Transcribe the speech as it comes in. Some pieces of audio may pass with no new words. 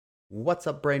What's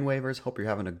up, brainwavers? Hope you're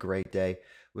having a great day.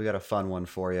 We got a fun one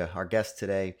for you. Our guest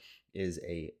today is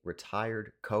a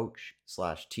retired coach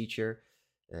slash teacher.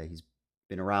 He's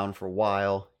been around for a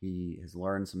while. He has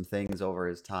learned some things over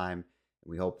his time, and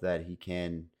we hope that he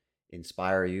can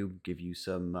inspire you, give you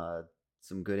some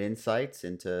good insights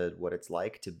into what it's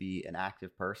like to be an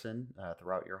active person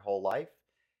throughout your whole life.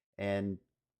 And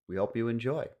we hope you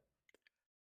enjoy.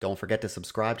 Don't forget to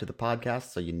subscribe to the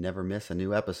podcast so you never miss a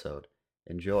new episode.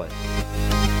 Enjoy.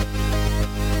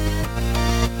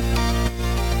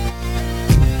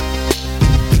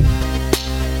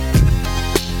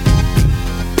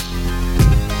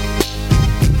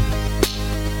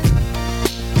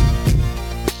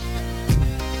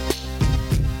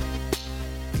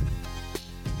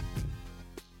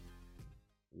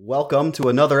 Welcome to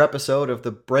another episode of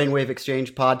the Brainwave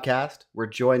Exchange podcast. We're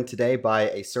joined today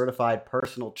by a certified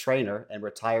personal trainer and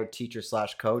retired teacher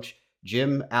slash coach,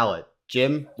 Jim Allott.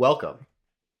 Jim, welcome.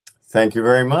 Thank you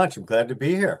very much. I'm glad to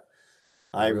be here.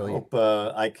 I hope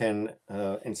I can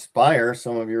inspire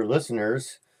some of your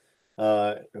listeners who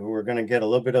are going to get a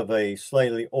little bit of a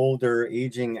slightly older,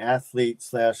 aging athlete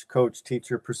slash coach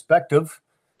teacher perspective.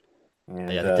 And,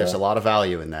 I think there's a lot of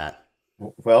value in that.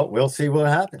 Well, we'll see what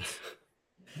happens.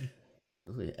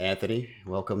 Anthony,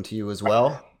 welcome to you as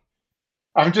well.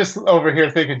 I'm just over here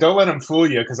thinking, don't let him fool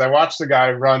you, because I watched the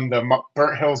guy run the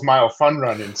Burnt Hills Mile Fun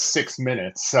Run in 6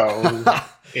 minutes. So,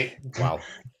 wow,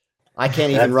 I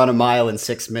can't even run a mile in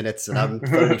 6 minutes, and I'm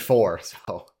 34.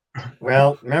 So,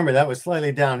 well, remember that was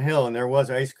slightly downhill, and there was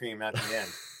ice cream at the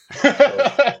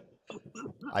end.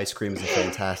 Ice cream is a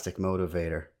fantastic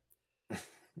motivator.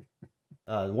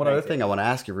 One other thing I want to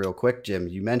ask you real quick, Jim,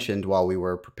 you mentioned while we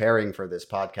were preparing for this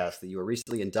podcast that you were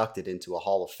recently inducted into a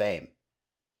Hall of Fame.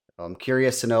 I'm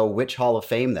curious to know which Hall of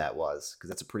Fame that was, because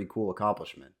that's a pretty cool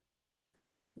accomplishment.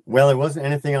 Well, it wasn't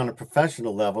anything on a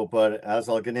professional level, but as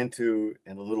I'll get into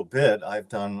in a little bit, I've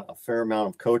done a fair amount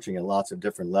of coaching at lots of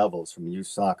different levels, from youth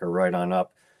soccer right on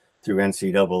up through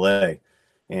NCAA.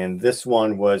 And this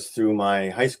one was through my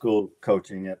high school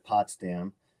coaching at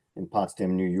Potsdam in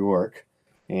Potsdam, New York.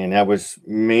 And that was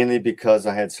mainly because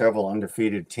I had several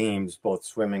undefeated teams, both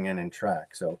swimming and in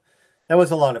track. So that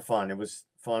was a lot of fun. It was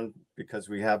fun because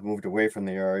we have moved away from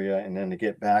the area, and then to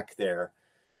get back there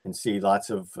and see lots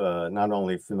of not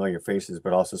only familiar faces,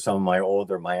 but also some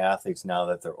of my athletes now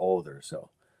that they're older. So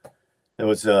it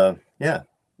was,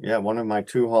 one of my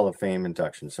 2 Hall of Fame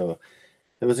inductions. So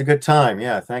it was a good time.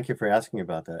 Yeah. Thank you for asking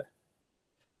about that.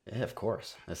 Yeah, of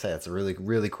course. I say it's a really,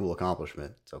 really cool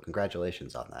accomplishment. So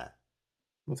congratulations on that.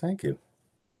 Well, thank you.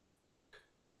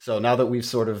 So now that we've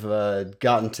sort of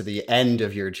gotten to the end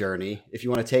of your journey, if you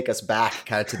want to take us back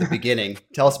kind of to the beginning,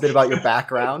 tell us a bit about your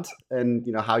background and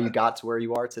how you got to where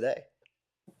you are today.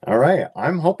 All right.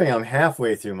 I'm hoping I'm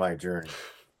halfway through my journey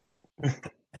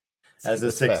as a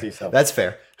 60-something. That's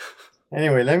fair.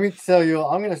 Anyway, let me tell you,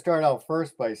 I'm going to start out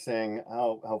first by saying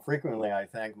how frequently I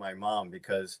thank my mom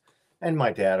and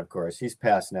my dad, of course, he's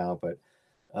passed now, but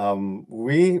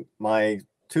my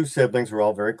 2 siblings were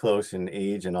all very close in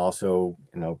age and also,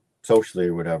 socially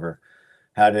or whatever,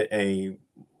 had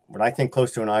what I think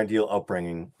close to an ideal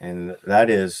upbringing. And that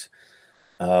is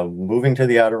moving to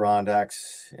the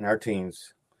Adirondacks in our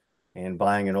teens and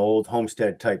buying an old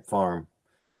homestead type farm.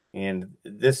 And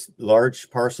this large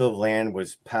parcel of land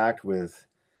was packed with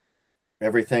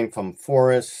everything from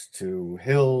forests to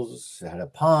hills. It had a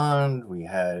pond. We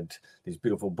had these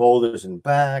beautiful boulders in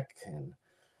back, and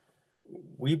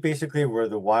we basically were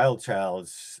the wild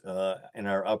childs in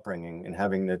our upbringing, and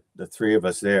having the 3 of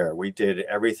us there. We did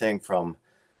everything from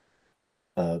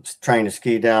trying to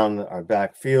ski down our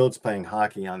back fields, playing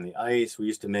hockey on the ice. We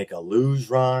used to make a luge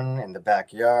run in the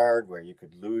backyard where you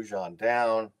could luge on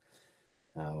down.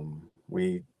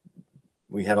 We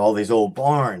had all these old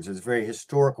barns. It was very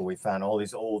historical. We found all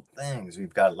these old things.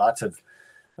 We've got lots of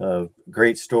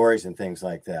great stories and things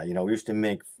like that. We used to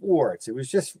make forts.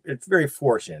 It's very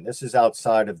fortunate. This is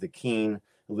outside of the Keene,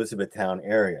 Elizabethtown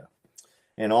area.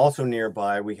 And also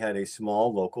nearby, we had a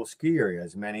small local ski area,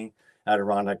 as many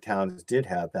Adirondack towns did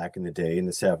have back in the day in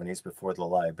the 70s before the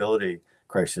liability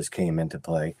crisis came into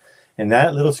play. And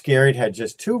that little ski area had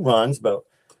just 2 runs, but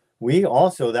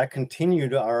that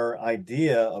continued our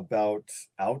idea about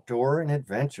outdoor and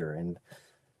adventure. And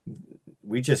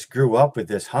we just grew up with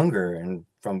this hunger, and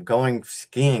from going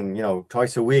skiing,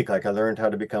 twice a week, like I learned how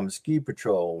to become a ski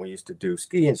patrol. We used to do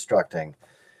ski instructing.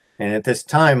 And at this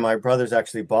time, my brothers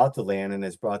actually bought the land and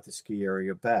has brought the ski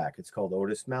area back. It's called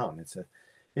Otis Mountain.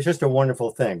 It's just a wonderful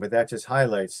thing, but that just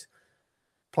highlights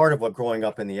part of what growing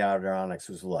up in the Adirondacks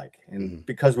was like. And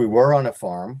because we were on a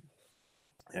farm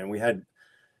and we had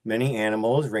many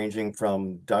animals, ranging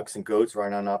from ducks and goats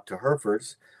right on up to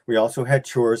Herefords. We also had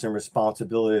chores and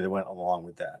responsibility that went along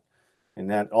with that. And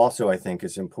that also, I think,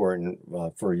 is important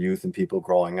for youth and people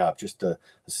growing up, just a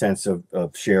sense of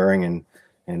sharing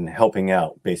and helping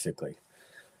out, basically.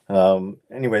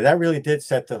 Anyway, that really did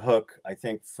set the hook, I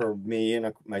think, for me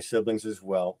and my siblings as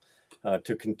well,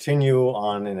 to continue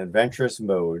on an adventurous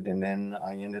mode. And then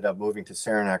I ended up moving to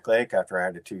Saranac Lake after I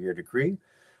had a 2-year degree.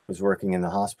 Was working in the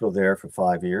hospital there for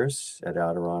 5 years at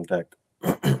Adirondack,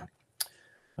 the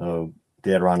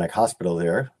Adirondack Hospital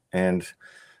there. And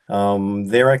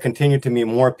there I continued to meet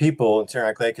more people, and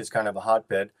Saranac Lake is kind of a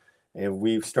hotbed. And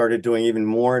we started doing even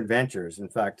more adventures. In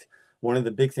fact, one of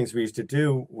the big things we used to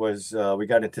do was we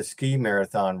got into ski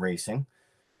marathon racing,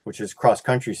 which is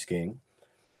cross-country skiing.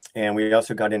 And we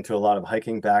also got into a lot of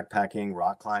hiking, backpacking,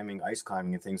 rock climbing, ice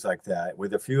climbing, and things like that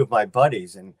with a few of my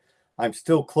buddies. And I'm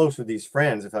still close with these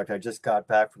friends. In fact, I just got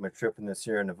back from a trip in the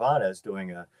Sierra Nevadas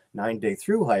doing a 9-day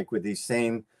through hike with these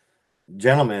same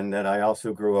gentlemen that I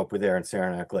also grew up with there in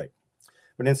Saranac Lake.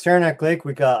 But in Saranac Lake,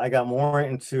 I got more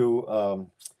into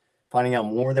finding out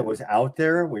more that was out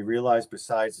there. We realized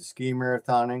besides the ski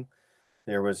marathoning,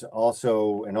 there was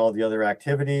also, in all the other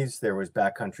activities, there was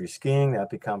backcountry skiing.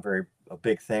 That became a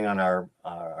big thing on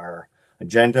our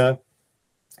agenda.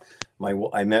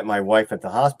 I met my wife at the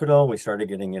hospital. We started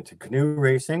getting into canoe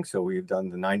racing. So we've done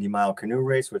the 90-mile canoe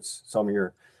race, which some of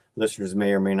your listeners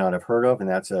may or may not have heard of. And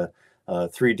that's a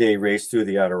 3-day race through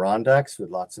the Adirondacks with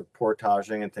lots of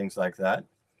portaging and things like that.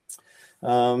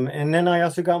 And then I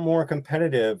also got more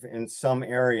competitive in some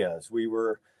areas. We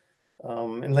were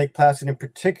in Lake Placid in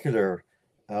particular,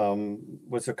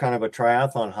 was a kind of a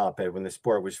triathlon hotbed when the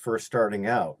sport was first starting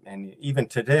out. And even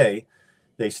today,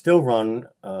 they still run,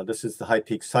 this is the High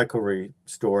Peak Cyclery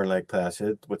store in Lake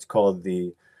Placid, what's called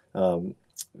the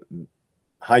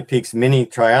High Peaks Mini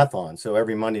Triathlon. So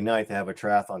every Monday night they have a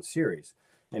triathlon series.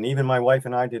 And even my wife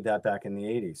and I did that back in the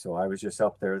 80s. So I was just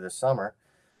up there this summer,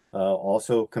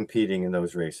 also competing in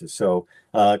those races. So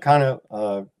kind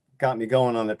of got me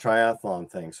going on the triathlon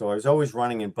thing. So I was always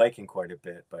running and biking quite a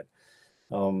bit. But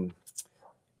and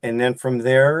then from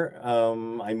there,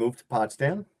 I moved to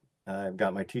Potsdam. I've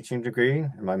got my teaching degree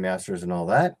and my master's and all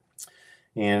that.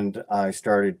 And I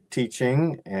started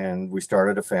teaching and we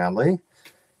started a family.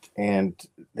 And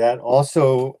that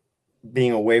also,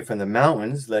 being away from the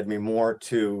mountains, led me more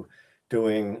to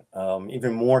doing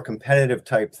even more competitive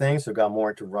type things. So got more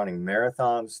into running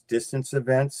marathons, distance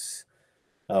events.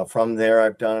 From there,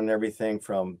 I've done everything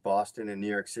from Boston and New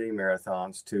York City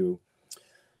marathons to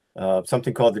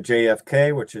something called the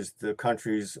JFK, which is the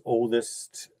country's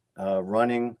oldest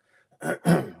running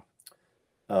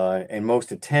and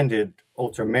most attended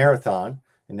ultra marathon.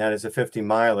 And that is a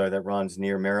 50-miler that runs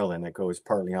near Maryland that goes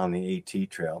partly on the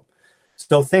AT trail.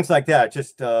 So things like that,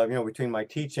 just, between my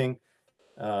teaching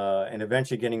and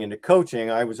eventually getting into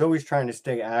coaching, I was always trying to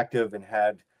stay active and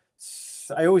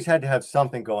I always had to have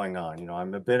something going on.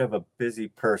 I'm a bit of a busy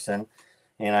person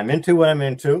and I'm into what I'm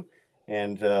into.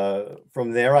 And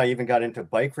from there, I even got into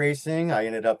bike racing. I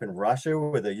ended up in Russia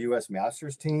with a U.S.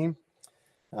 Masters team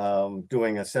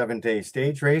doing a 7-day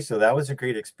stage race. So that was a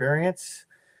great experience.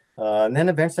 And then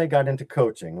eventually I got into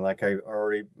coaching, like I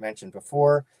already mentioned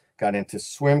before, got into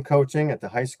swim coaching at the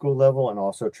high school level and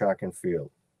also track and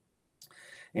field.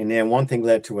 And then one thing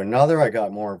led to another. I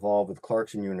got more involved with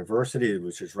Clarkson University,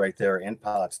 which is right there in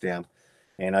Potsdam.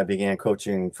 And I began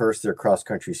coaching first their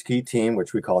cross-country ski team,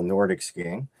 which we call Nordic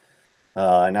skiing.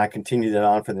 And I continued that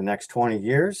on for the next 20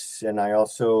 years. And I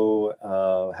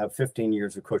also have 15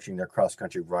 years of coaching their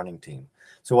cross-country running team.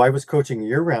 So I was coaching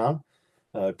year-round,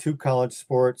 2 college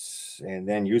sports, and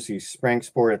then usually spring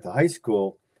sport at the high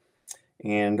school.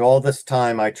 And all this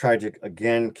time, I tried to,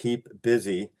 again, keep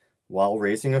busy while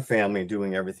raising a family and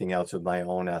doing everything else with my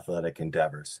own athletic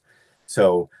endeavors.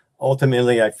 So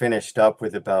ultimately, I finished up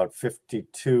with about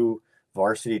 52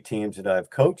 varsity teams that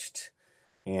I've coached.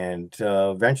 And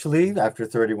eventually, after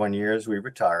 31 years, we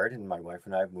retired, and my wife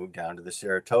and I have moved down to the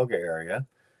Saratoga area,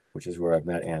 which is where I've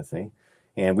met Anthony.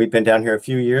 And we've been down here a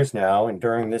few years now, and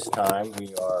during this time,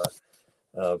 we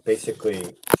are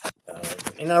basically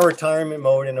in our retirement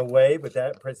mode in a way, but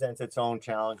that presents its own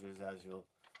challenges, as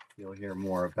you'll hear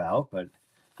more about. But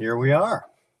here we are.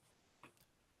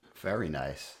 Very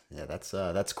nice. Yeah,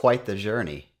 that's quite the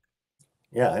journey.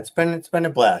 Yeah, it's been a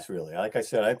blast, really. Like I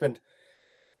said, I've been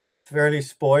fairly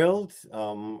spoiled.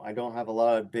 I don't have a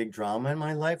lot of big drama in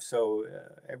my life, so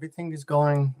everything is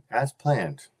going as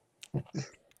planned.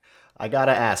 I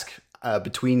gotta ask,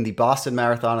 between the Boston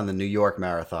Marathon and the New York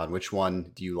Marathon, which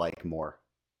one do you like more?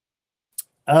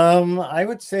 I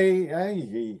would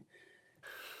say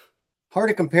hard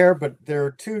to compare, but there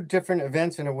are two different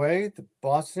events in a way. The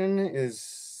Boston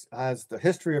has the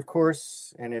history, of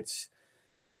course, and it's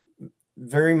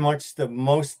very much the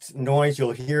most noise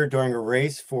you'll hear during a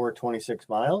race for 26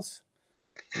 miles.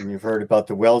 And you've heard about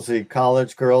the Wellesley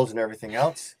College girls and everything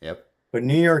else. Yep. But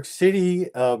New York City,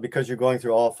 because you're going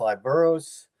through all five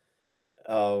boroughs,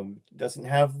 doesn't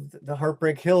have the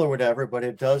Heartbreak Hill or whatever, but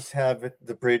it does have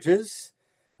the bridges.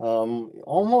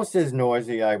 Almost as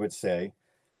noisy, I would say.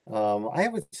 I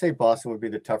would say Boston would be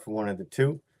the tougher one of the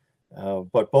two.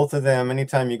 But both of them,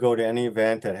 anytime you go to any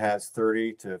event that has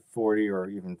 30 to 40 or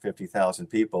even 50,000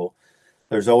 people,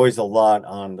 there's always a lot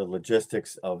on the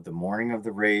logistics of the morning of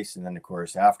the race, and then of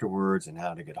course afterwards, and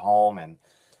how to get home. And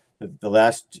the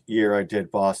last year I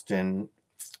did Boston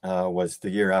was the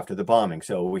year after the bombing,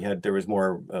 so there was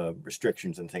more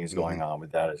restrictions and things going on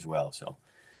with that as well. So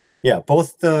yeah,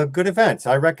 both good events.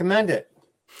 I recommend it.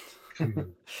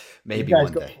 Maybe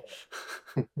one day.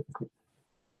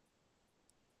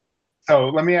 So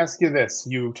let me ask you this.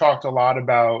 You talked a lot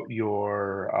about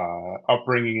your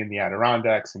upbringing in the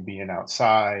Adirondacks and being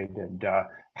outside. And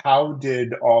how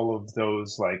did all of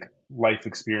those like life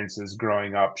experiences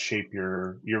growing up shape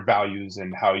your values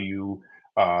and how you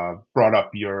brought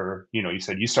up you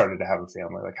said you started to have a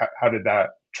family. Like how did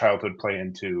that childhood play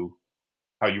into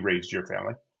how you raised your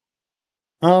family?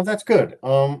 Oh, that's good.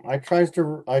 I try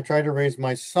to raise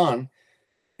my son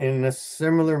in a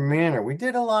similar manner. We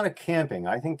did a lot of camping.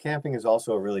 I think camping is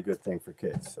also a really good thing for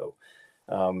kids. So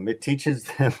it teaches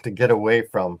them to get away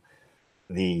from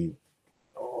the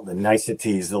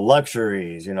niceties, the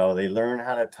luxuries. They learn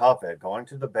how to tough it, going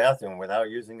to the bathroom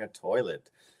without using a toilet.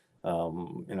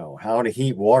 How to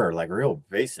heat water, like real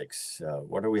basics.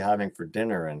 What are we having for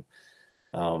dinner?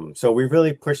 And so we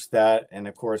really pushed that. And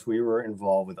of course, we were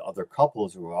involved with other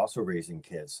couples who were also raising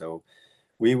kids. So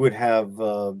we would have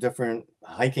different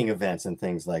hiking events and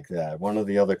things like that. One of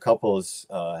the other couples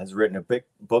has written a big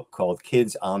book called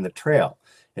Kids on the Trail.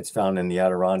 It's found in the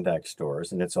Adirondack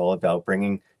stores, and it's all about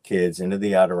bringing kids into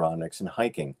the Adirondacks and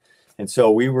hiking. And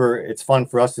so it's fun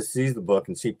for us to see the book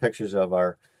and see pictures of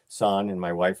our son and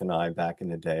my wife and I back in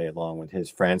the day, along with his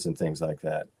friends and things like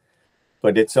that.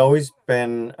 But it's always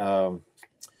been an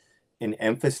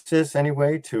emphasis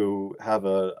anyway to have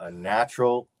a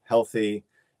natural, healthy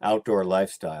outdoor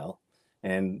lifestyle.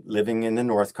 And living in the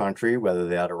North Country, whether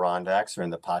the Adirondacks or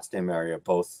in the Potsdam area,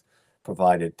 both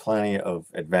provided plenty of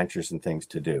adventures and things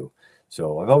to do.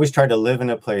 So I've always tried to live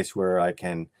in a place where I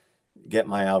can get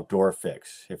my outdoor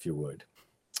fix, if you would.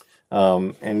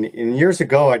 And years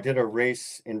ago, I did a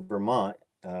race in Vermont,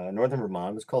 northern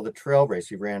Vermont. It was called the Trail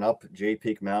Race. We ran up Jay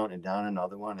Peak Mountain and down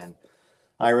another one. And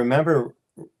I remember,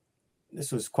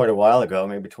 this was quite a while ago,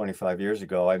 maybe 25 years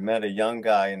ago, I met a young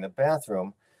guy in the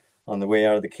bathroom on the way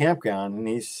out of the campground, and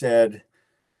he said,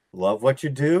 love what you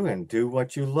do and do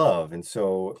what you love. And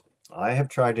so I have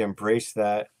tried to embrace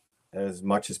that as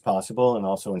much as possible, and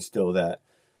also instill that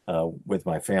with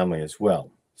my family as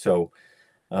well. So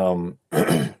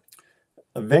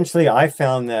eventually I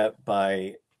found that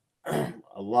by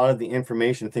a lot of the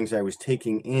information, things I was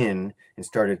taking in and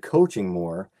started coaching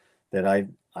more, that I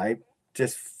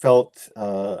just felt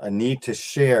a need to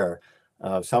share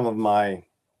some of my,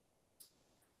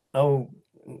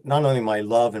 not only my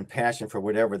love and passion for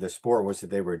whatever the sport was that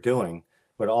they were doing,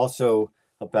 but also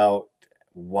about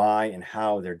why and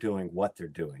how they're doing what they're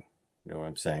doing. You know what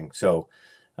I'm saying? So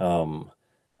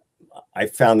I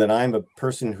found that I'm a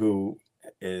person who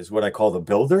is what I call the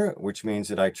builder, which means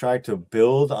that I try to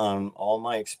build on all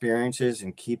my experiences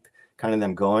and keep kind of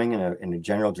them going in a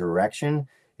general direction.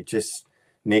 It just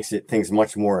makes things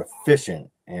much more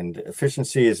efficient, and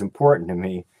efficiency is important to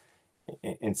me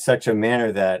in such a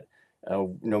manner that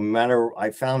no matter,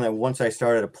 I found that once I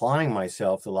started applying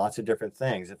myself to lots of different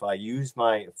things, if I use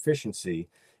my efficiency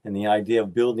and the idea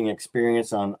of building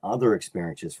experience on other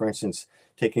experiences, for instance,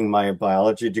 taking my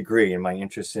biology degree and my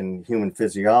interest in human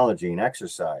physiology and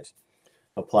exercise,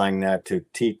 applying that to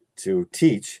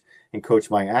teach and coach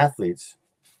my athletes.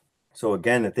 So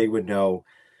again, that they would know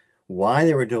why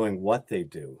they were doing what they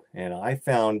do. And I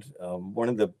found one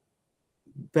of the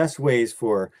best ways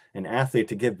for an athlete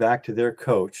to give back to their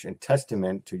coach, and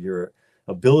testament to your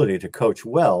ability to coach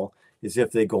well, is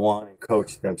if they go on and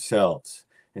coach themselves.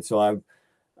 And so I'm,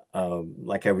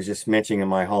 like I was just mentioning in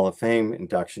my Hall of Fame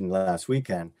induction last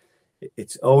weekend,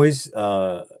 it's always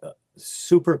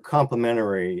super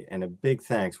complimentary and a big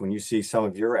thanks when you see some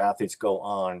of your athletes go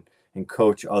on and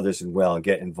coach others as well and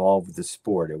get involved with the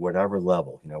sport at whatever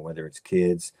level, whether it's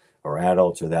kids or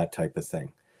adults or that type of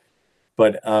thing.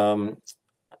 But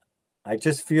I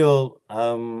just feel, I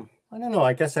don't know,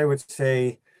 I guess I would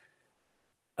say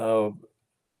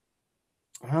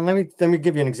Well, let me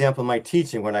give you an example of my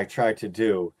teaching, what I tried to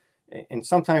do. And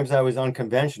sometimes I was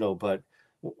unconventional, but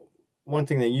one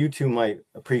thing that you two might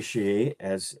appreciate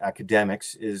as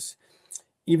academics is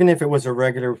even if it was a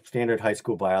regular standard high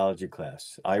school biology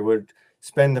class, I would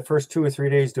spend the first 2 or 3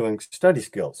 days doing study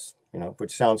skills,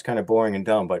 which sounds kind of boring and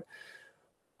dumb, but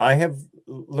I have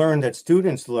learned that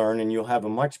students learn, and you'll have a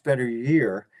much better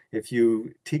year if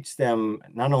you teach them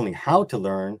not only how to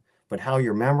learn, but how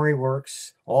your memory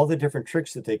works, all the different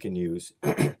tricks that they can use,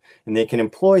 and they can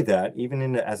employ that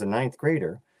even as a ninth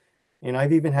grader. And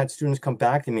I've even had students come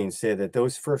back to me and say that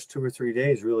those first 2 or 3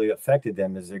 days really affected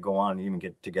them as they go on and even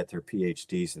get their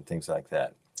PhDs and things like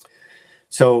that.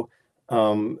 So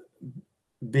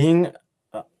being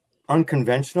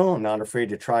unconventional and not afraid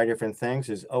to try different things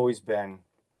has always been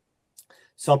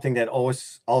something that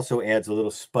always also adds a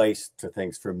little spice to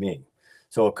things for me.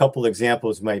 So a couple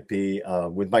examples might be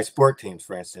with my sport teams,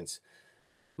 for instance.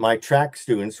 My track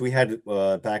students, we had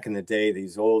back in the day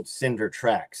these old cinder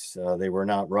tracks. They were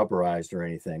not rubberized or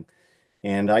anything.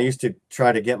 And I used to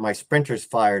try to get my sprinters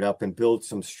fired up and build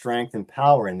some strength and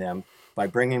power in them by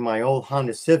bringing my old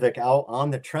Honda Civic out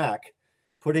on the track,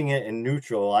 putting it in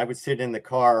neutral. I would sit in the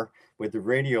car with the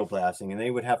radio blasting, and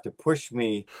they would have to push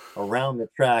me around the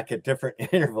track at different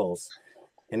intervals.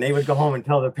 And they would go home and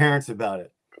tell their parents about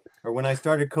it. Or when I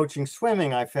started coaching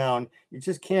swimming, I found you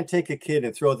just can't take a kid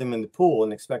and throw them in the pool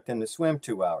and expect them to swim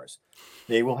 2 hours.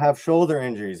 They will have shoulder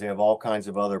injuries. They have all kinds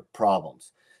of other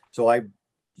problems. So I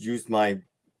used my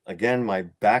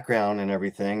background and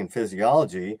everything in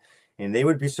physiology, and they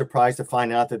would be surprised to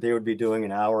find out that they would be doing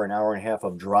an hour and a half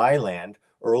of dry land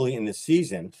early in the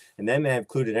season. And that may have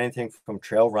included anything from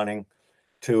trail running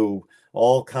to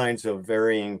all kinds of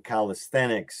varying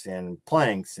calisthenics and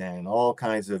planks and all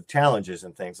kinds of challenges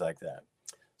and things like that.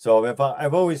 So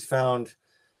I've always found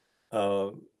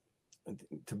the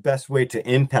best way to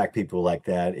impact people like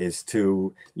that is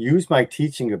to use my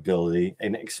teaching ability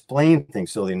and explain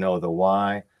things so they know the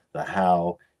why, the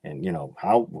how, and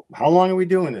how long are we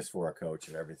doing this for, a coach,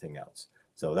 and everything else.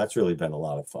 So that's really been a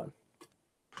lot of fun.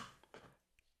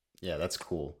 Yeah, that's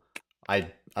cool.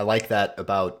 I like that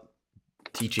about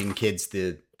teaching kids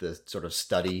the sort of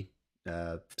study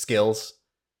skills,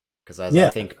 because as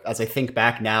I think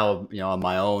back now, on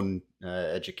my own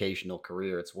educational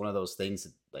career, it's one of those things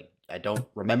that, like, I don't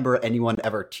remember anyone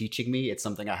ever teaching me. It's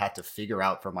something I had to figure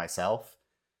out for myself.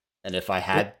 And if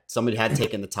somebody had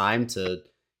taken the time to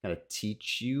kind of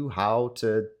teach you how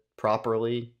to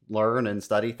properly learn and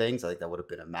study things, I think that would have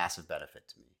been a massive benefit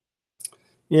to me.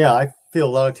 Yeah, I feel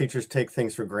a lot of teachers take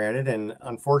things for granted. And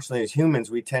unfortunately, as humans,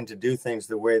 we tend to do things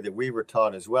the way that we were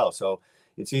taught as well. So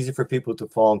it's easy for people to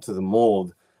fall into the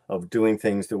mold of doing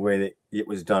things the way that it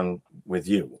was done with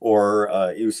you.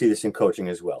 Or you see this in coaching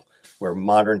as well, where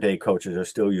modern day coaches are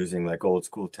still using like old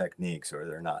school techniques, or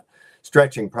they're not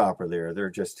stretching properly, or they're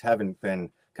just haven't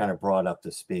been kind of brought up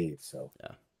to speed. So,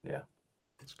 yeah.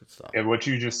 That's good stuff. And what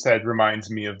you just said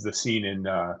reminds me of the scene in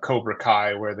Cobra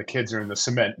Kai where the kids are in the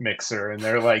cement mixer and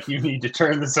they're like, "You need to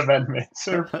turn the cement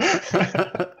mixer."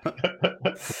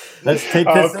 Let's take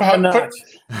this up a notch.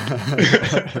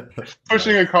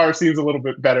 Pushing a car seems a little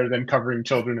bit better than covering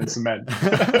children in cement.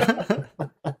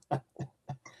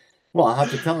 Well, I'll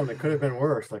have to tell them it could have been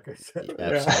worse, like I said.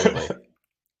 Absolutely.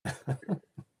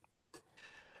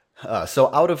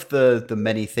 So out of the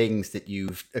many things that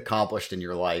you've accomplished in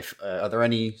your life, are there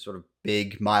any sort of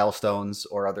big milestones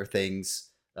or other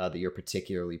things that you're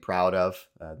particularly proud of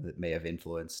that may have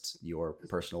influenced your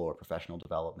personal or professional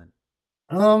development?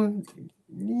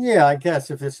 Yeah, I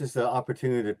guess if this is the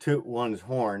opportunity to toot one's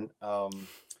horn,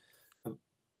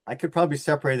 I could probably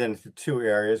separate it into two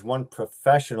areas. One,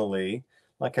 professionally,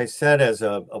 like I said, as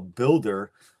a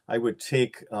builder, I would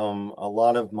take a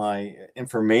lot of my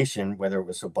information, whether it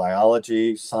was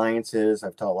biology, sciences,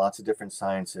 I've taught lots of different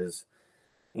sciences,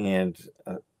 and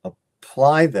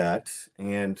apply that.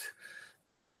 And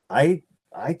I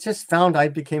just found I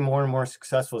became more and more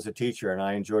successful as a teacher, and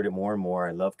I enjoyed it more and more.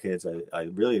 I love kids. I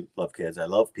really love kids. I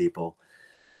love people.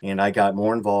 And I got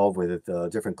more involved with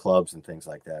different clubs and things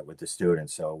like that with the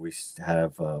students. So we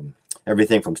have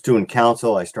everything from student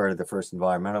council. I started the first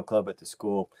environmental club at the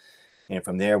school. And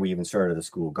from there, we even started a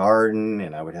school garden,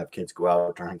 and I would have kids go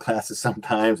out during classes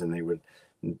sometimes, and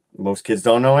most kids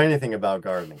don't know anything about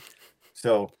gardening.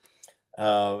 So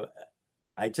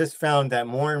I just found that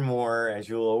more and more, as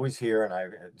you'll always hear, and I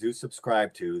do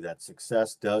subscribe to, that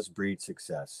success does breed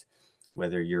success,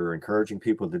 whether you're encouraging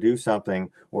people to do something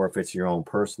or if it's your own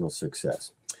personal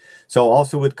success. So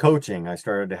also with coaching, I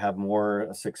started to have more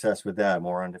success with that,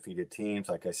 more undefeated teams,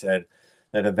 like I said,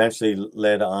 that eventually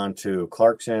led on to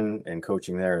Clarkson and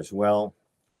coaching there as well.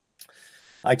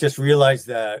 I just realized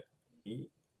that,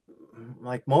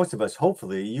 like most of us,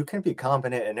 hopefully, you can be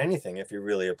competent in anything if you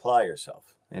really apply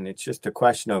yourself. And it's just a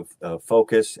question of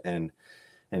focus and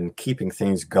keeping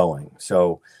things going.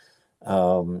 So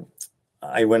um,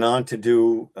 I went on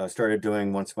to started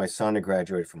doing, once my son had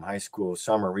graduated from high school,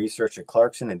 summer research at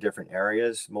Clarkson in different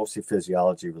areas, mostly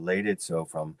physiology related. So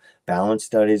from balance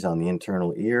studies on the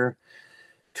internal ear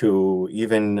to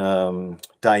even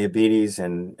diabetes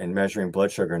and measuring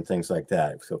blood sugar and things like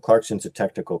that. So Clarkson's a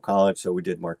technical college, so we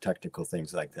did more technical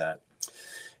things like that.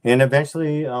 And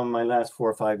eventually, my last 4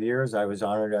 or 5 years, I was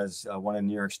honored as one of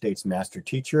New York State's master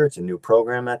teacher. It's a new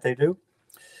program that they do.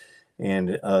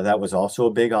 And that was also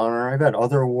a big honor. I've had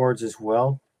other awards as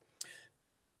well.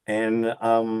 And,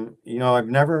 I've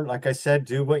never, like I said,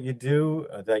 do what you do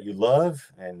that you love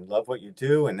and love what you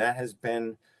do. And that has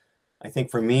been, I think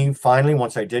for me, finally,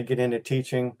 once I did get into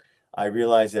teaching, I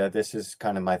realized that this is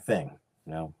kind of my thing.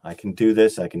 I can do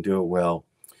this, I can do it well.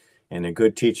 And a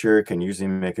good teacher can usually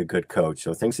make a good coach.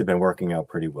 So things have been working out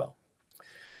pretty well.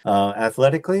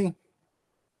 Athletically,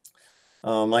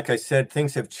 like I said,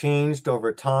 things have changed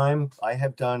over time. I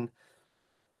have done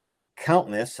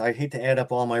countless, I hate to add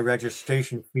up all my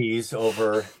registration fees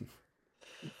over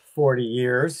 40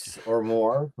 years or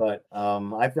more, but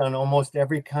I've done almost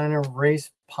every kind of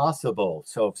race possible.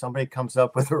 So if somebody comes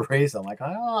up with a race, I'm like,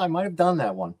 oh, I might have done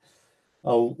that one.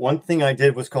 One thing I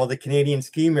did was called the Canadian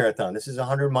Ski Marathon. This is a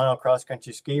 100-mile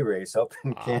cross-country ski race up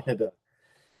in Canada.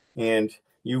 And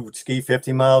you ski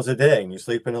 50 miles a day and you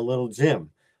sleep in a little gym.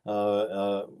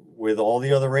 With all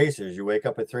the other racers, you wake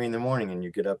up at 3 a.m. and you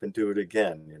get up and do it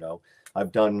again.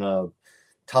 I've done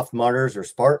Tough Mudders or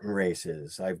Spartan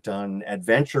races. I've done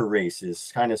adventure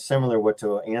races, kind of similar to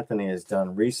what Anthony has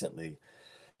done recently.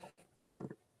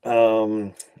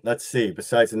 Let's see,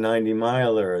 besides the 90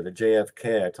 miler, the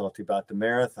JFK, I talked to you about the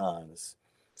marathons.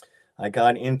 I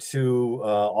got into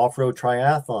off-road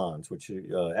triathlons, which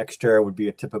Xterra would be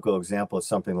a typical example of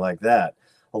something like that.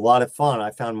 A lot of fun.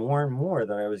 I found more and more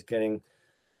that I was getting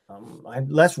I'm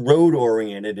less road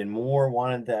oriented and more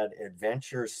wanted that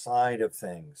adventure side of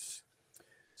things.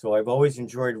 So I've always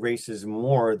enjoyed races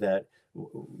more that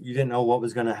you didn't know what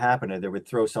was going to happen and they would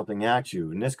throw something at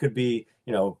you. And this could be,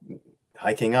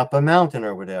 hiking up a mountain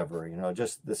or whatever.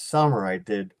 Just this summer I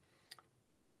did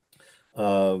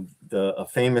a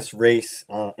famous race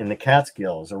in the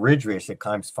Catskills, a ridge race that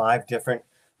climbs 5 different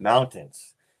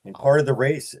mountains. And part of the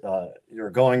race,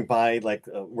 you're going by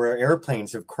where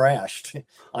airplanes have crashed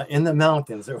in the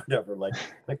mountains or whatever.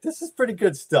 Like this is pretty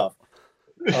good stuff.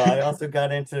 I also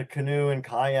got into canoe and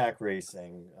kayak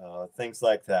racing, things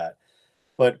like that.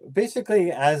 But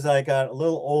basically, as I got a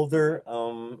little older,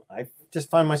 I just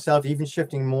find myself even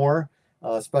shifting more,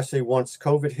 especially once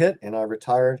COVID hit and I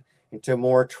retired, into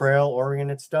more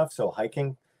trail-oriented stuff. So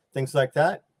hiking, things like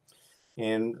that.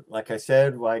 And like I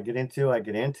said, what I get into,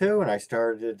 and I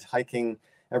started hiking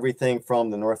everything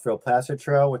from the Northville Placid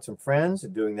Trail with some friends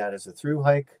and doing that as a through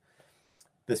hike.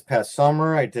 This past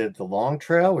summer, I did the Long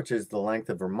Trail, which is the length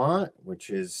of Vermont,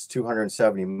 which is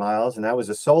 270 miles. And that was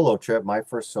a solo trip, my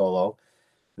first solo.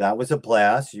 That was a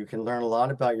blast. You can learn a lot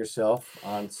about yourself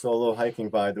on solo hiking,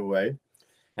 by the way.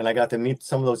 And I got to meet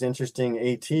some of those interesting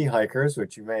AT hikers,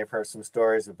 which you may have heard some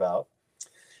stories about.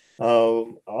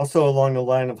 Also along the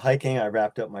line of hiking, I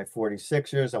wrapped up my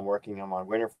 46ers. I'm working on my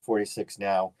winter 46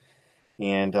 now.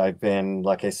 And I've been,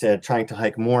 like I said, trying to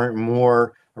hike more and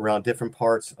more around different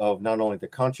parts of not only the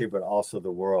country, but also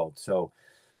the world. So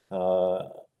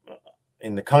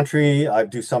in the country, I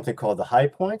do something called the high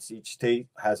points. Each state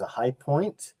has a high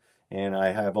point, and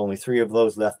I have only 3 of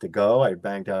those left to go. I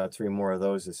banged out 3 more of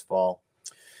those this fall.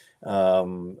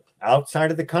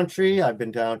 Outside of the country, I've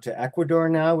been down to Ecuador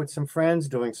now with some friends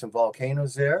doing some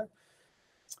volcanoes there.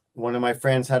 One of my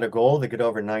friends had a goal to get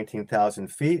over 19,000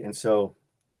 feet. And so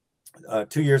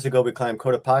 2 years ago, we climbed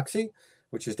Cotopaxi,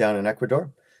 which is down in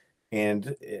Ecuador.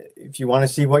 And if you want to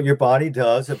see what your body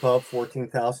does above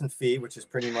 14,000 feet, which is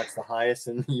pretty much the highest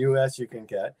in the US you can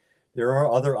get, there are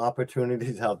other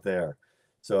opportunities out there.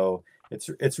 So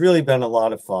it's really been a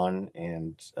lot of fun.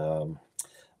 And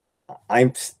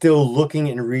I'm still looking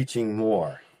and reaching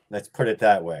more. Let's put it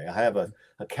that way. I have a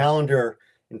calendar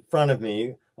in front of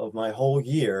me of my whole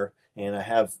year, and I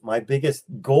have my biggest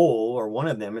goal, or one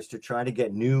of them, is to try to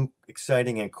get new,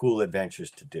 exciting, and cool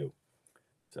adventures to do.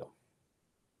 So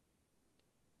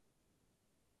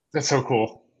That's so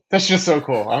cool. That's just so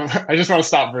cool. I just want to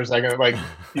stop for a second. Like,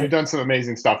 you've done some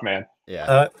amazing stuff, man.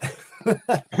 Yeah.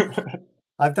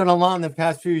 I've done a lot in the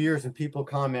past few years, and people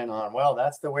comment on, well,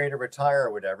 that's the way to retire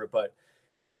or whatever. But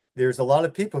there's a lot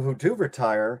of people who do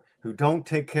retire who don't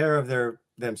take care of their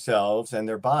themselves and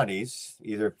their bodies,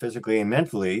 either physically and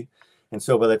mentally. And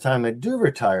so by the time they do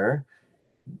retire,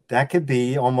 that could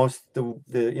be almost the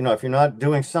if you're not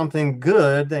doing something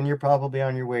good, then you're probably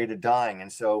on your way to dying.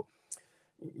 And so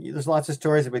there's lots of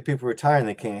stories about people retiring,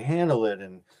 they can't handle it,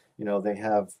 and they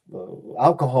have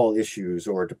alcohol issues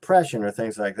or depression or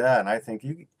things like that. And I think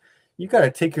you got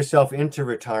to take yourself into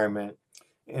retirement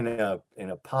in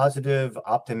a positive,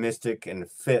 optimistic, and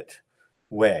fit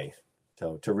way,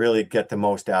 so to really get the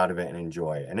most out of it and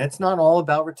enjoy it. And it's not all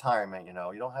about retirement. You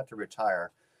don't have to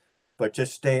retire, but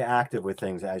just stay active with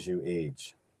things as you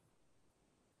age.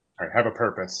 All right, have a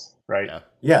purpose, right? Yeah.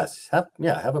 Yes, have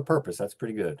a purpose. That's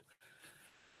pretty good.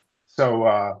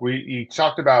 So you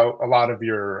talked about a lot of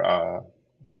your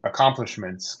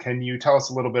accomplishments. Can you tell us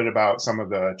a little bit about some of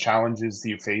the challenges that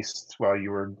you faced while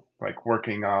you were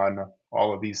working on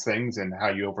all of these things and how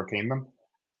you overcame them?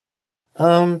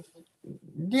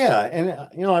 Yeah,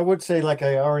 and I would say, like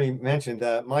I already mentioned,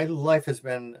 that my life has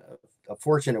been a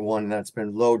fortunate one that's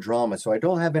been low drama. So I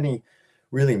don't have any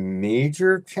really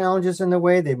major challenges in the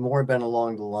way. They've more been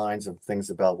along the lines of things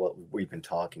about what we've been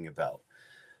talking about.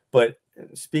 But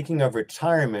speaking of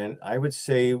retirement, I would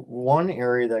say one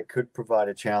area that could provide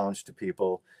a challenge to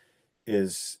people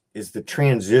is the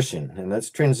transition. And this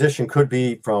transition could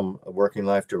be from a working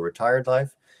life to a retired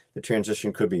life. The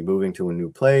transition could be moving to a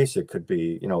new place. It could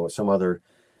be, some other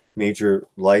major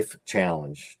life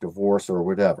challenge, divorce or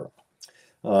whatever.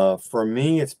 For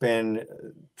me, it's been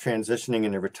transitioning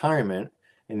into retirement.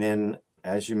 And then,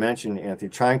 as you mentioned, Anthony,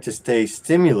 trying to stay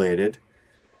stimulated.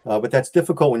 But that's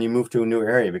difficult when you move to a new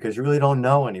area because you really don't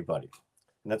know anybody.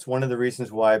 And that's one of the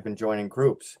reasons why I've been joining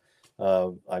groups.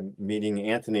 I'm meeting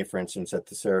Anthony, for instance, at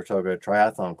the Saratoga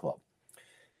Triathlon Club.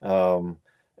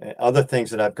 Other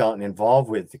things that I've gotten involved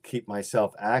with to keep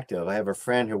myself active. I have a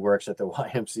friend who works at the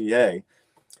YMCA,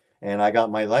 and I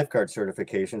got my lifeguard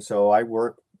certification. So I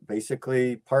work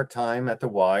basically part-time at the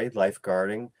Y,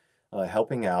 lifeguarding,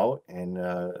 helping out. And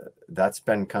that's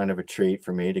been kind of a treat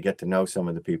for me to get to know some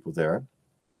of the people there.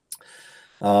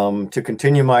 To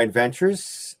continue my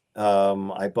adventures,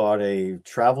 I bought a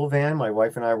travel van. My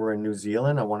wife and I were in New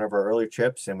Zealand on one of our early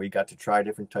trips, and we got to try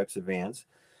different types of vans.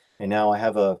 And now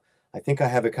I think I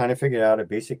have it kind of figured out, a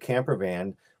basic camper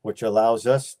van, which allows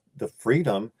us the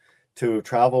freedom to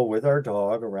travel with our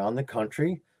dog around the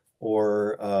country,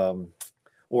 or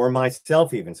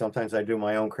myself even. Sometimes I do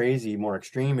my own crazy, more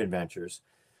extreme adventures.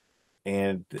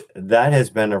 And that has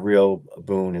been a real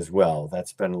boon as well.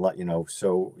 That's been a lot,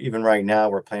 so even right now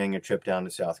we're planning a trip down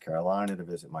to South Carolina to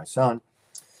visit my son.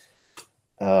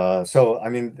 So, I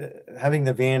mean, having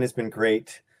the van has been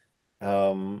great.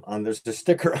 There's a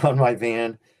sticker on my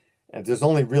van, and there's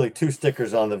only really 2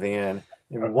 stickers on the van.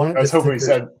 And I was hoping we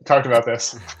talked about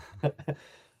this.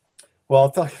 Well,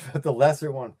 I'll talk about the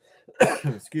lesser one,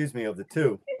 excuse me, of the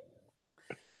 2.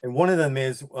 And one of them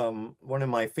is one of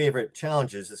my favorite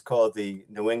challenges is called the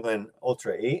New England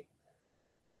Ultra 8.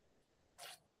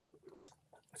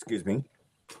 Excuse me.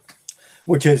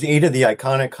 Which is 8 of the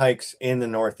iconic hikes in the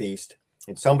Northeast.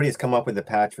 And somebody's come up with a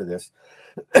patch for this.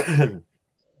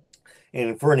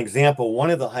 And for an example, one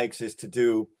of the hikes is to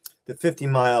do the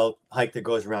 50-mile hike that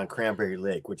goes around Cranberry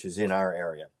Lake, which is in our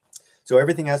area. So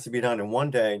everything has to be done in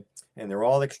one day, and they're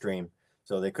all extreme.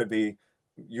 So they could be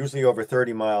usually over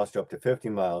 30 miles to up to 50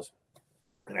 miles.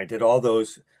 And I did all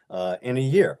those in a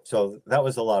year. So that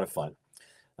was a lot of fun.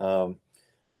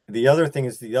 The other thing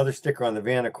is, the other sticker on the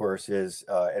van, of course, is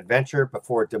Adventure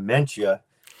Before Dementia,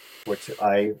 which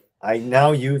I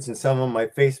now use in some of my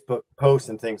Facebook posts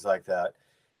and things like that.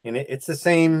 And it's the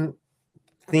same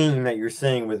theme that you're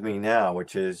saying with me now,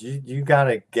 which is you got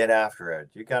to get after it.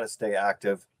 You got to stay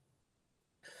active.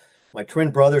 My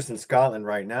twin brother's in Scotland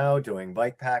right now doing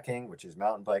bike packing, which is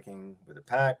mountain biking with a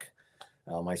pack.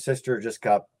 My sister just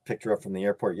picked her up from the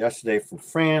airport yesterday from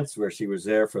France, where she was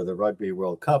there for the Rugby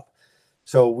World Cup.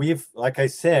 So we've, like I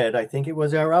said, I think it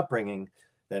was our upbringing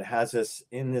that has us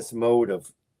in this mode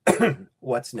of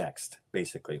what's next,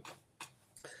 basically.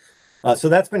 So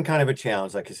that's been kind of a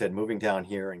challenge, like I said, moving down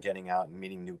here and getting out and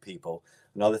meeting new people.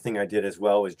 Another thing I did as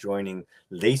well was joining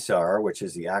LASAR, which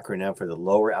is the acronym for the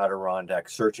Lower Adirondack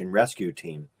Search and Rescue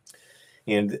Team.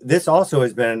 And this also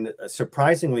has been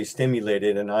surprisingly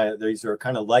stimulated. And these are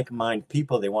kind of like-minded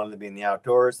people. They want to be in the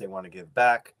outdoors. They want to give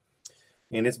back.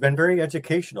 And it's been very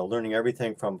educational, learning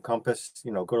everything from compass,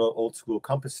 good old school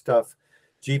compass stuff,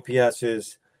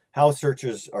 GPSs, how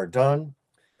searches are done,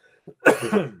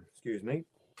 excuse me,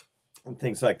 and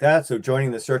things like that. So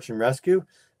joining the search and rescue,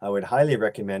 I would highly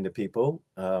recommend to people.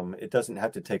 It doesn't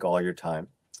have to take all your time.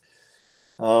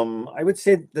 I would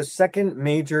say the second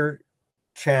major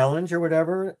challenge or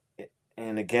whatever,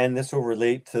 and again, this will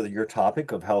relate to your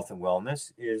topic of health and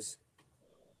wellness, is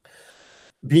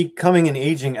becoming an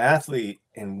aging athlete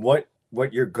and what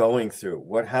you're going through,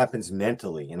 what happens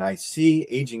mentally. And I see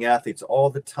aging athletes all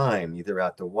the time, either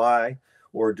at the Y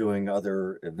or doing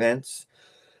other events.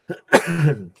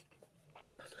 And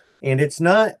it's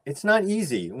not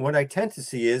easy. What I tend to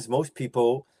see is most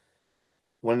people,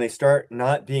 when they start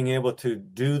not being able to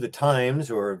do the times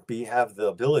or have the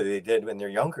ability they did in their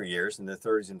younger years, in their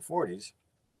 30s and 40s,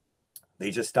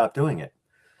 they just stop doing it.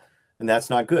 And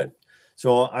that's not good.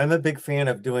 So I'm a big fan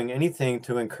of doing anything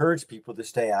to encourage people to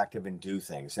stay active and do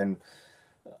things. And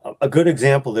a good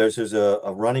example, there's a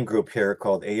running group here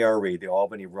called ARE, the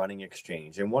Albany Running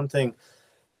Exchange. And one thing,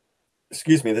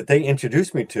 that they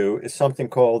introduced me to is something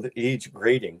called age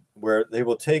grading, where they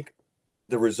will take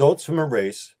the results from a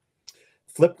race,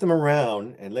 flip them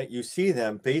around, and let you see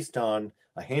them based on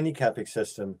a handicapping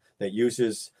system that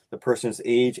uses the person's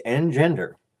age and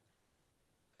gender.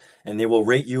 And they will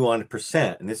rate you on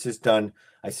percent. And this is done,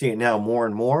 I see it now more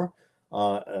and more,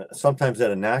 sometimes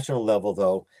at a national level,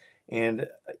 though. And,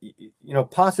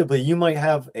 possibly you might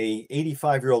have a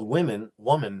 85-year-old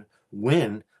woman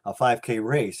win a 5K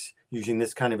race using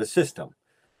this kind of a system.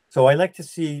 So I like to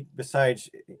see, besides,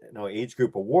 age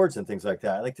group awards and things like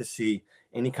that, I like to see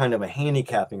any kind of a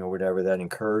handicapping or whatever that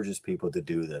encourages people to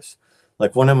do this.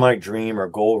 Like one of my dream or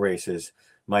goal races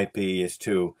is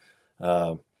to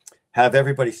have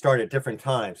everybody start at different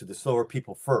times, so the slower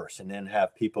people first, and then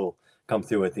have people come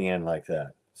through at the end like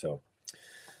that. So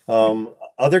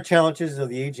other challenges of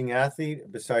the aging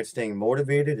athlete, besides staying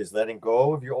motivated, is letting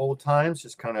go of your old times.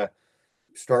 Just kind of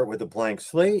start with a blank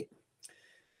slate.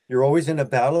 You're always in a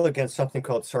battle against something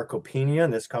called sarcopenia,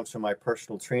 and this comes from my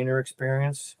personal trainer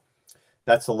experience.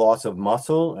 That's the loss of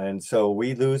muscle, and so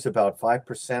we lose about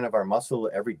 5% of our muscle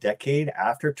every decade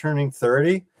after turning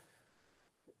 30.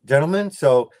 Gentlemen,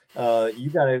 so you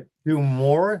got to do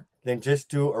more than just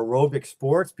do aerobic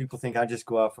sports. People think I just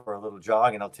go out for a little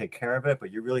jog and I'll take care of it,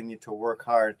 but you really need to work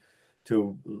hard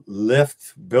to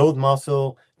lift, build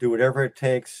muscle, do whatever it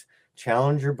takes,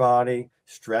 challenge your body,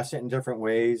 stress it in different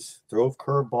ways, throw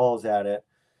curveballs at it,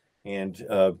 and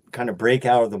kind of break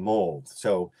out of the mold.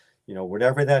 So,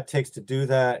 whatever that takes to do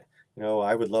that,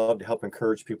 I would love to help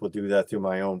encourage people to do that through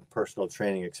my own personal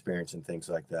training experience and things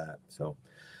like that. So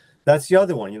that's the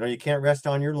other one. You can't rest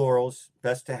on your laurels.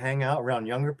 Best to hang out around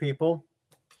younger people.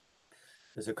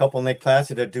 There's a couple in Lake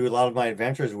Placid that I do a lot of my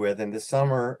adventures with. And this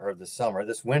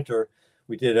winter,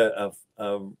 we did a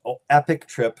epic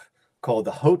trip called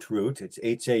the Haute Route.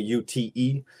 It's Haute.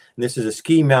 And this is a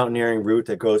ski mountaineering route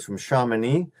that goes from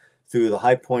Chamonix through the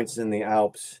high points in the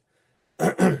Alps,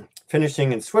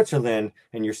 finishing in Switzerland,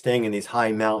 and you're staying in these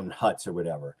high mountain huts or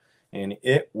whatever. And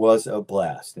it was a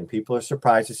blast. And people are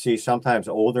surprised to see sometimes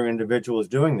older individuals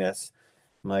doing this.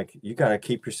 I'm like, you got to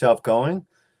keep yourself going.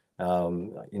 I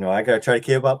got to try to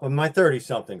keep up with my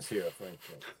 30-somethings here, for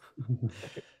instance.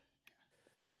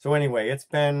 So anyway, it's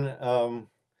been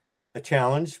a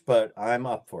challenge, but I'm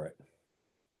up for it.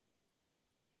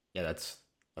 Yeah, that's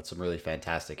some really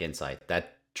fantastic insight.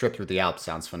 That trip through the Alps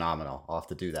sounds phenomenal. I'll have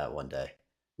to do that one day.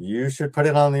 You should put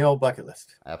it on the old bucket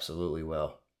list. Absolutely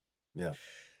will. Yeah.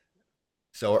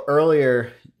 So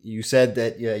earlier you said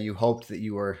that you hoped that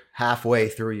you were halfway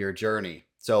through your journey.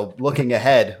 So looking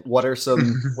ahead, what are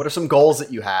some goals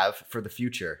that you have for the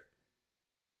future?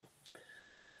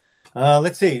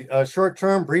 Let's see. Short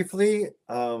term, briefly,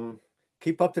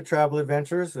 keep up the travel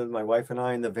adventures with my wife and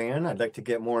I in the van. I'd like to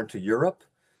get more into Europe.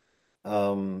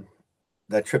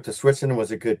 That trip to Switzerland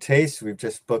was a good taste. We've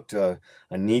just booked a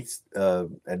neat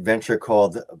adventure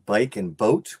called Bike and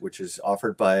Boat, which is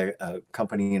offered by a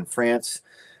company in France,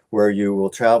 where you will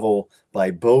travel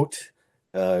by boat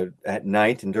at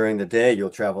night, and during the day you'll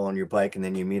travel on your bike, and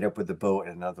then you meet up with the boat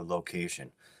at another location.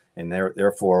 And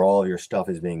therefore all your stuff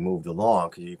is being moved along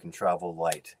because you can travel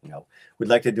light. We'd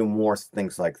like to do more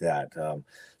things like that.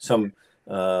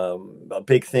 A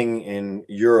big thing in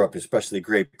Europe, especially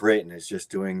Great Britain, is just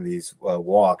doing these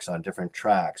walks on different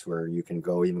tracks where you can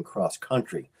go even cross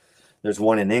country. There's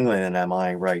one in England that I'm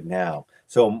eyeing right now.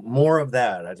 So more of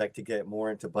that. I'd like to get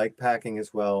more into bike packing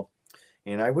as well.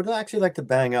 And I would actually like to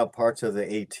bang out parts of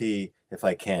the AT if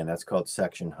I can. That's called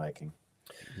section hiking.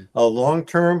 Long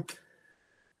term,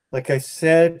 like I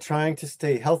said, trying to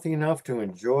stay healthy enough to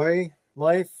enjoy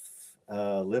life,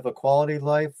 live a quality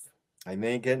life. I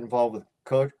may get involved with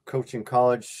coaching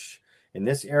college in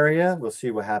this area. We'll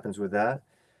see what happens with that.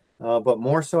 But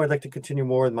more so, I'd like to continue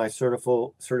more with my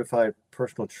certified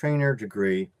personal trainer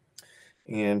degree.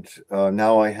 And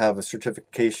now I have a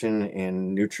certification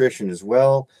in nutrition as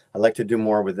well. I'd like to do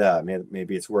more with that.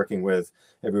 Maybe it's working with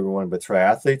everyone but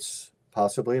triathletes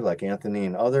possibly, like Anthony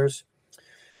and others,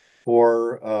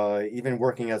 or even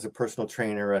working as a personal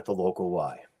trainer at the local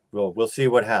Y. We'll see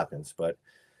what happens, but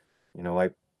you know,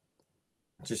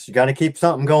 you got to keep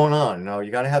something going on. You know,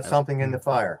 you got to have something in the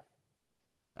fire.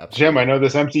 Jim, I Absolutely. know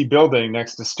this empty building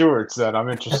next to Stewart's that I'm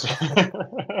interested.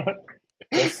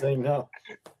 Just say no.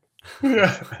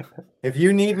 Yeah. If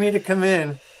you need me to come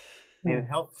in and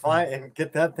help find and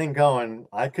get that thing going,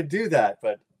 I could do that,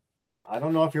 but I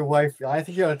don't know if your wife, I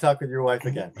think you ought to talk with your wife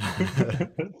again.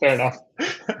 Fair enough.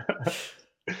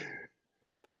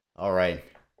 All right.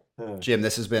 Jim,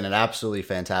 this has been an absolutely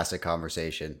fantastic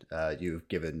conversation. You've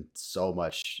given so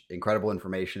much incredible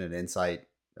information and insight.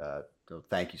 So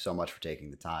thank you so much for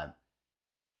taking the time.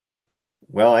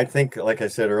 Well, I think, like I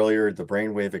said earlier, the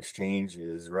brainwave exchange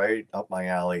is right up my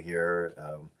alley here.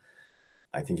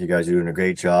 I think you guys are doing a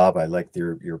great job. I like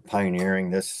you're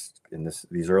pioneering this in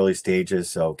these early stages.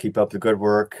 So keep up the good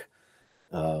work.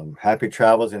 Happy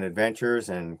travels and adventures,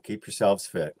 and keep yourselves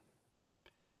fit.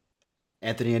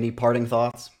 Anthony, any parting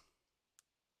thoughts?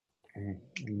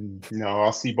 No,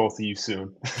 I'll see both of you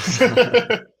soon.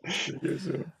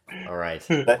 All right.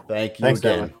 Thanks, Thank you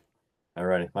again. All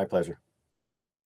righty. My pleasure.